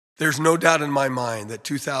There's no doubt in my mind that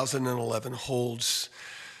 2011 holds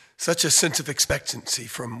such a sense of expectancy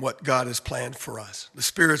from what God has planned for us. The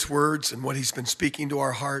Spirit's words and what he's been speaking to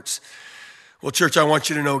our hearts. Well, church, I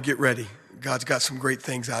want you to know, get ready. God's got some great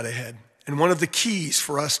things out ahead. And one of the keys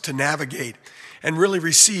for us to navigate and really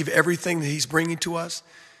receive everything that he's bringing to us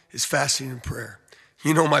is fasting and prayer.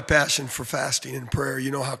 You know my passion for fasting and prayer.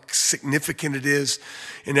 You know how significant it is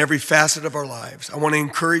in every facet of our lives. I want to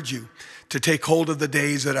encourage you to take hold of the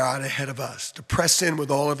days that are out ahead of us, to press in with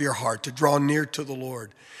all of your heart, to draw near to the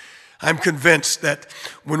Lord. I'm convinced that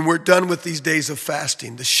when we're done with these days of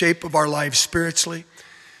fasting, the shape of our lives spiritually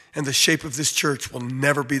and the shape of this church will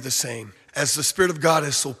never be the same. As the Spirit of God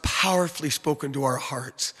has so powerfully spoken to our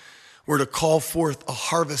hearts, we're to call forth a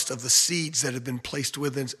harvest of the seeds that have been placed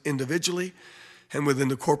within individually and within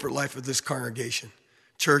the corporate life of this congregation.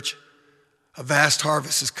 Church, a vast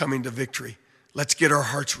harvest is coming to victory. Let's get our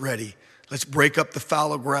hearts ready. Let's break up the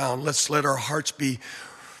fallow ground. Let's let our hearts be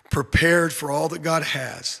prepared for all that God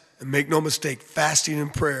has. And make no mistake, fasting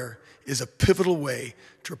and prayer is a pivotal way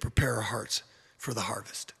to prepare our hearts for the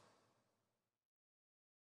harvest.